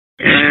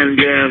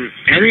And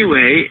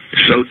anyway,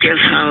 so guess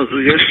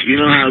you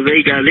know how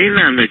they got in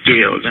on the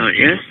deal, don't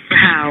you?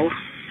 How?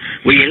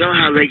 Well, you know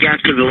how they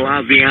got to the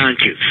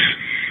LaBiancas.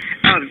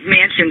 Oh,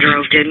 Manson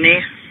drove, didn't he?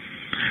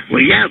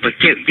 Well, yeah, but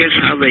guess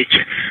how the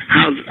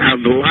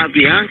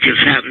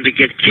LaBiancas happened to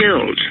get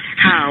killed?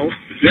 How?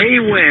 They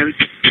went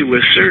to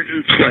a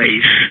certain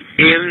place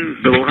in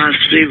the Las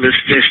Vegas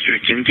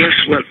district, and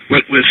guess what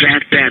was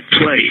at that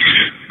place?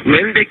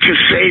 Linda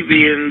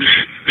Kasabian's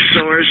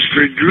source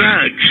for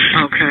drugs.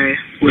 Okay.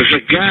 Was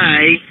a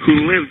guy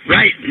who lived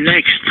right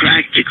next,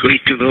 practically,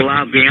 to the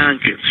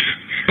LaBiancas.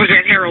 Was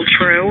that Harold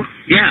True?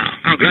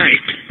 Yeah, okay. Right.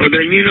 Well,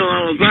 then you know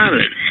all about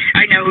it.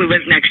 I know who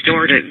lived next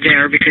door to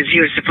there because he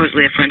was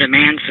supposedly a friend of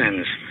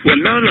Manson's. Well,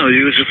 no,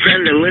 he was a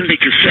friend of Linda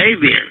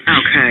Kasabian.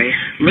 Okay.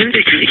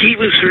 He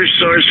was her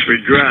source for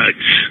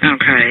drugs.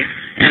 Okay.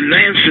 And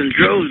Manson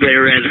drove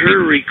there at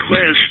her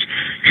request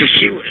because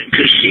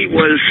she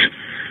was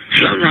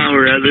somehow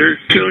or other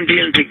tuned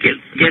in to get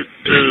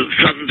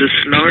something to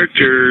snort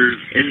or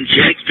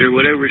inject or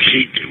whatever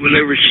she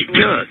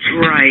took.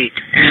 Right.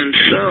 And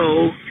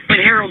so. But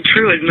Harold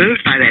True had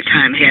moved by that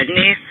time, hadn't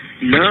he?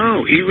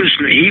 No, he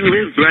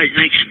lived right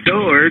next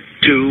door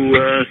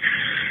to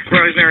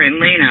Rosemary and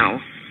Leno.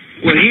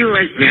 Well, he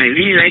lived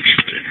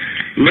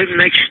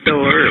next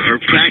door, or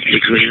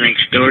practically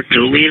next door, to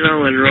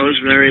Leno and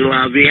Rosemary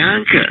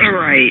LaBianca.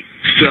 Right.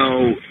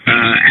 So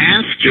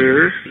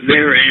after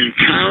their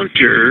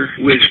encounter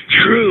with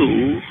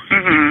True,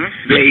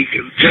 they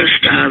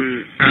just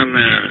on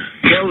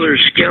a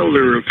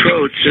helter-skelter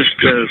approach, just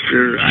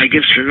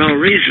for no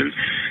reason,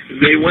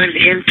 they went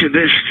into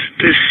this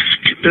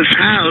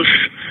house,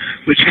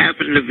 which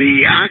happened to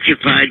be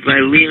occupied by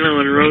Leno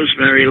and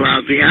Rosemary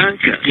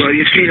LaBianca. Well,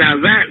 you see, now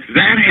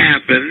that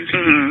happened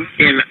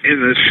in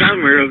the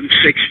summer of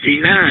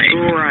 '69.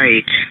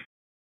 Right.